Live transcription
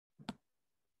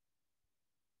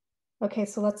Okay,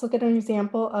 so let's look at an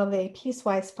example of a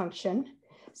piecewise function.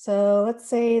 So let's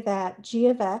say that g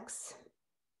of x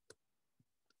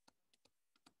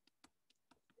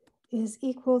is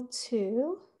equal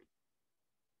to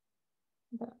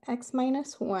x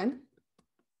minus 1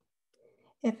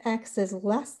 if x is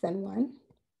less than 1.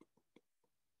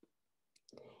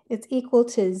 It's equal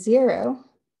to 0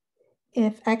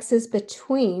 if x is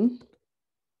between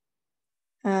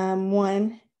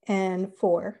 1 and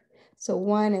 4. So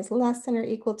 1 is less than or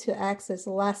equal to x is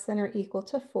less than or equal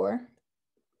to 4.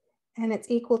 And it's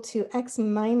equal to x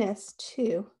minus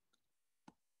 2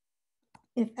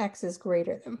 if x is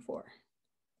greater than 4.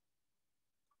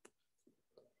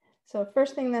 So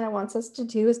first thing that it wants us to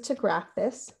do is to graph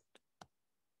this.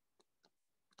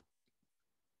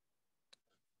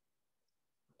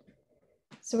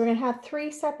 So we're going to have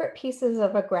 3 separate pieces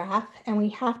of a graph, and we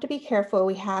have to be careful.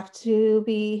 We have to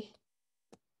be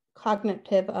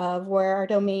cognitive of where our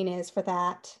domain is for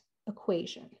that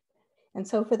equation. And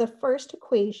so for the first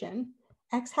equation,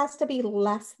 x has to be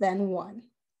less than 1.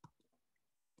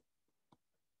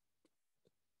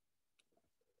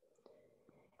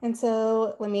 And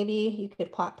so maybe you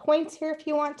could plot points here if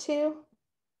you want to.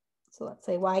 So let's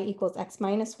say y equals x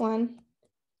minus 1.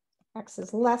 X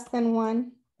is less than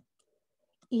 1.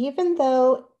 Even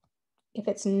though if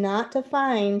it's not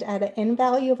defined at an n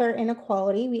value of our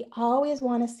inequality, we always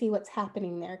want to see what's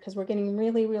happening there because we're getting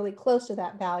really, really close to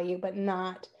that value, but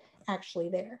not actually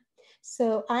there.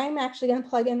 So I'm actually going to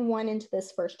plug in 1 into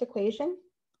this first equation.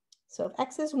 So if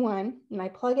x is 1, and I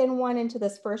plug in 1 into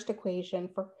this first equation,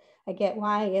 I get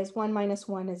y is 1 minus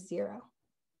 1 is 0.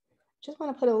 Just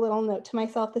want to put a little note to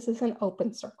myself, this is an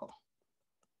open circle.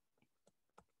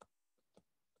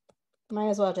 Might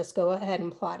as well just go ahead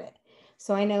and plot it.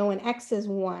 So I know when x is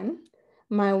 1,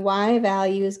 my y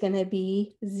value is going to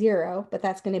be 0, but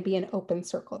that's going to be an open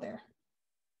circle there.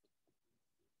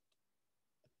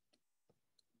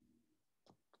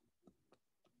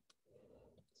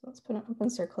 So let's put an open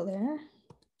circle there.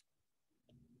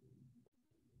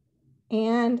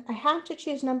 And I have to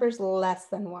choose numbers less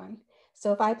than 1.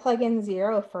 So if I plug in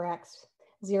 0 for x,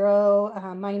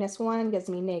 0 minus 1 gives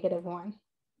me negative 1.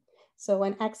 So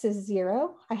when x is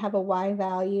 0, I have a y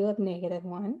value of negative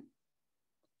 1.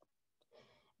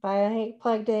 If I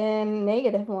plugged in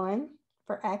negative 1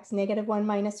 for x, negative 1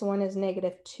 minus 1 is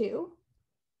negative 2.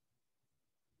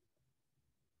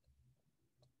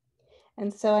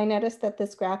 And so I notice that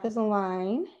this graph is a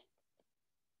line.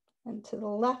 And to the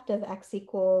left of x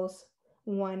equals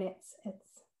 1, it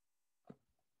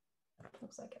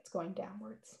looks like it's going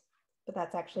downwards, but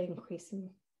that's actually increasing.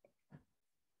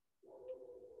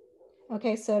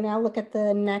 Okay, so now look at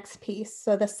the next piece.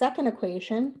 So the second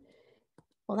equation,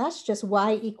 well, that's just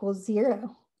y equals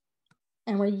 0.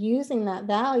 And we're using that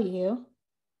value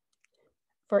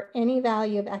for any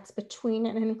value of x between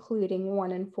and including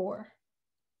 1 and 4.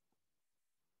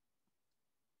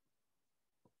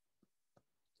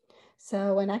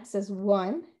 So when x is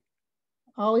 1,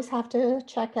 always have to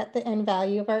check at the end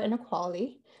value of our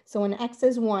inequality. So when x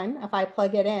is 1, if I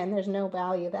plug it in, there's no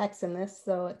value of x in this,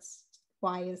 so it's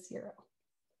y is 0.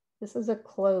 This is a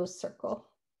closed circle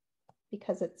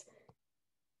because it's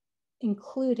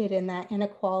included in that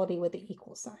inequality with the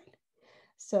equal sign.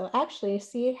 So actually,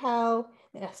 see how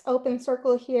this open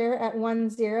circle here at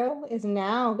 1, 0 is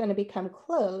now going to become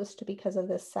closed because of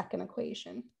this second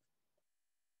equation.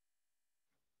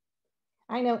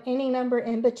 I know any number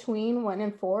in between 1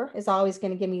 and 4 is always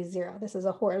going to give me 0. This is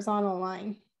a horizontal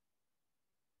line.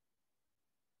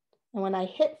 And when I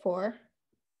hit 4,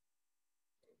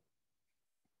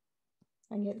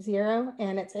 I get 0,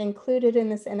 and it's included in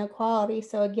this inequality.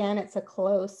 So again, it's a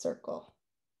closed circle.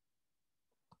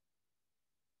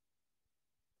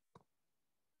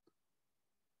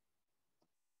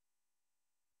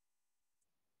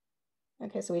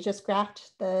 Okay, so we just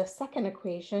graphed the second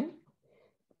equation.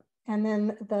 And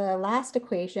then the last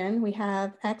equation, we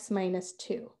have x minus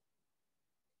 2.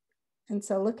 And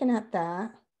so looking at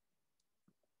that,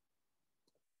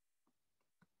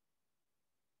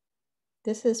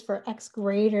 this is for x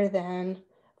greater than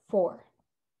 4.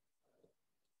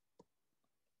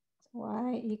 So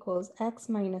y equals x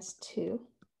minus 2.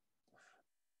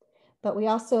 But we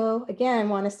also, again,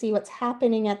 want to see what's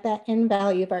happening at that end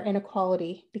value of our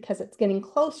inequality because it's getting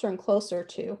closer and closer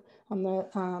to on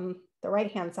the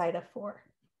right-hand side of 4.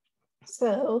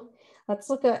 So let's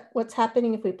look at what's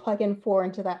happening if we plug in 4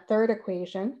 into that third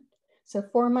equation. So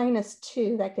 4 minus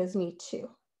 2, that gives me 2.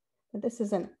 But this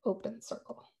is an open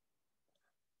circle.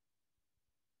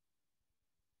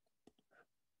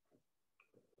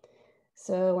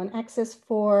 So when x is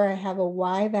 4, I have a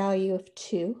y value of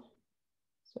 2.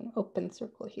 So an open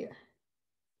circle here.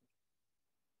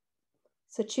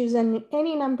 So choose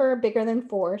any number bigger than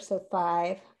 4, so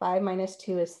 5. 5 minus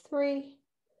 2 is 3.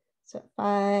 So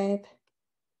 5,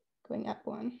 going up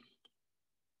 1.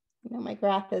 You know, my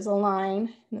graph is a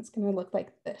line, and it's going to look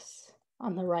like this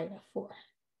on the right of 4.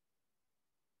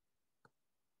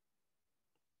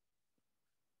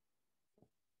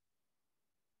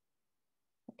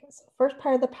 Okay, so first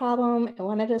part of the problem, it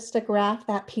wanted us to graph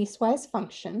that piecewise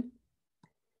function.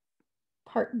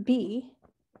 Part B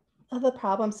of the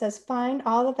problem says find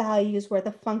all the values where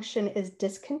the function is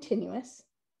discontinuous.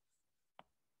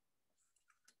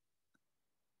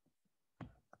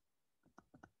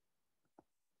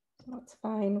 So let's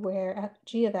find where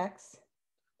g of x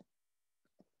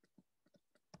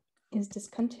is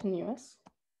discontinuous.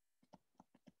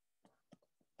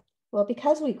 Well,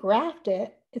 because we graphed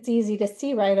it, it's easy to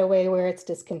see right away where it's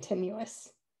discontinuous.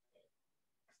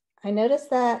 I noticed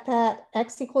that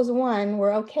x equals 1,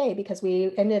 we're okay because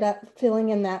we ended up filling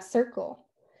in that circle.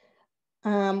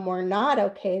 We're not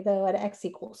okay though at x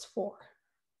equals 4.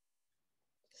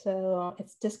 So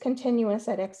it's discontinuous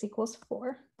at x equals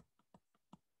 4.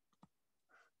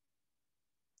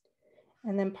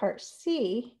 And then part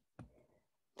C,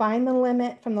 find the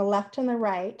limit from the left and the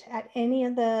right at any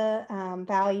of the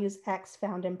values x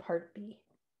found in part B.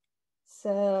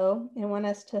 So I want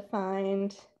us to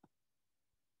find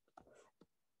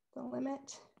the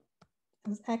limit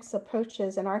as x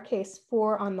approaches, in our case,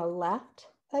 4 on the left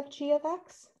of g of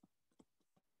x.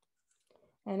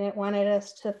 And it wanted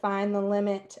us to find the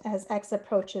limit as x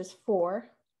approaches 4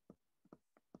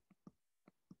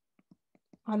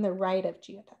 on the right of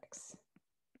g of x.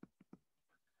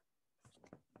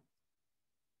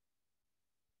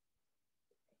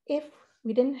 If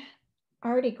we didn't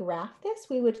already graph this,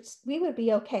 we would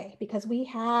be okay because we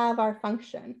have our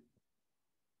function.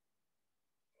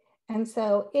 And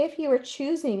so if you were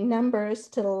choosing numbers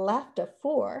to the left of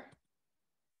 4,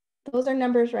 those are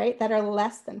numbers, right, that are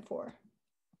less than 4.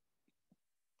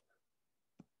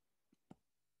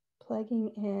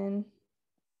 Plugging in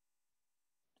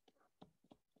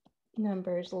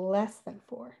numbers less than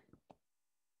 4.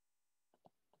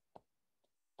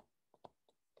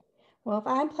 Well, if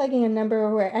I'm plugging a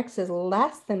number where x is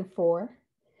less than 4,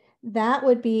 that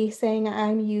would be saying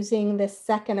I'm using this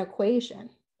second equation.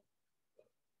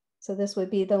 So this would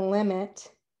be the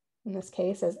limit, in this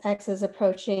case, as x is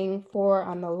approaching 4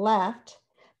 on the left.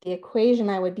 The equation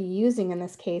I would be using in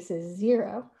this case is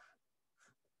 0.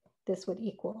 This would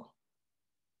equal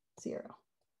 0.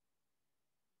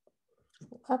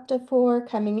 Up to 4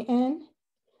 coming in,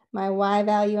 my y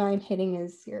value I'm hitting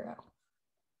is 0.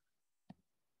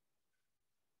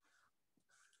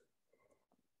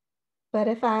 But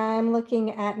if I'm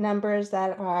looking at numbers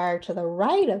that are to the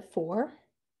right of 4,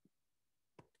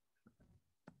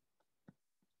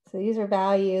 so these are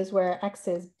values where x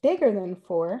is bigger than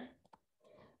 4.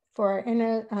 For in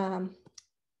a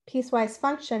piecewise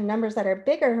function, numbers that are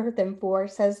bigger than 4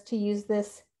 says to use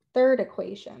this third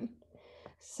equation.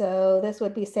 So this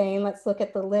would be saying, let's look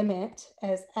at the limit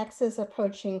as x is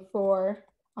approaching 4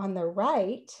 on the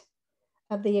right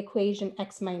of the equation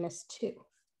x minus 2.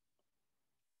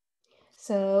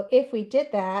 So if we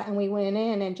did that and we went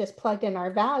in and just plugged in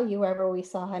our value wherever we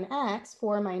saw an x,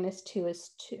 4 minus 2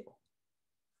 is 2.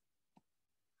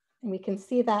 And we can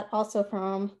see that also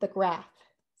from the graph.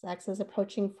 So x is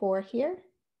approaching 4 here,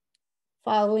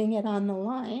 following it on the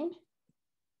line.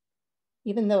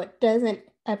 Even though it doesn't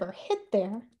ever hit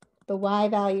there, the y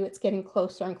value it's getting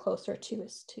closer and closer to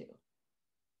is 2.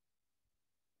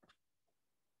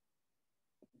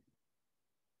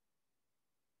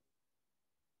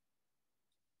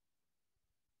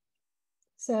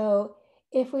 So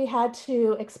if we had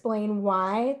to explain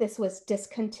why this was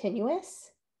discontinuous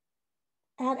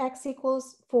at x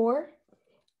equals 4,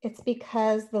 it's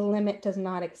because the limit does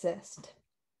not exist.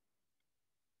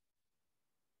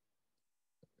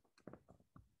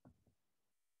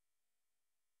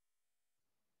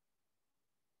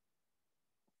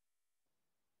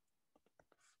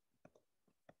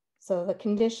 So the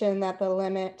condition that the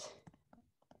limit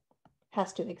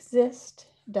has to exist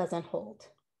doesn't hold.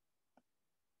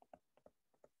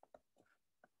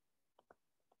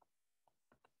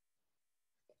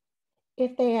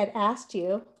 If they had asked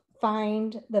you,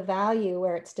 find the value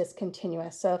where it's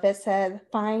discontinuous. So if it said,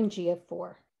 find g of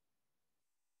 4.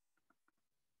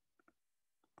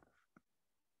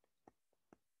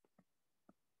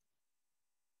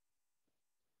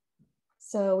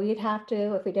 So we'd have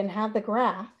to, if we didn't have the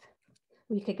graph,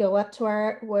 we could go up to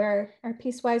our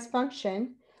piecewise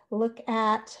function, look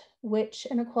at which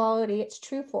inequality it's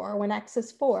true for when x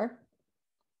is 4.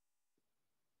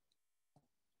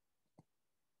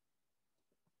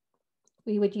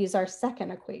 we would use our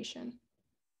second equation.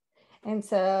 And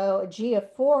so g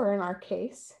of 4 in our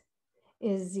case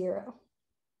is 0.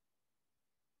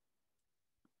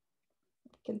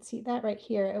 You can see that right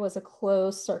here. It was a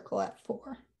closed circle at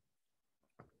 4.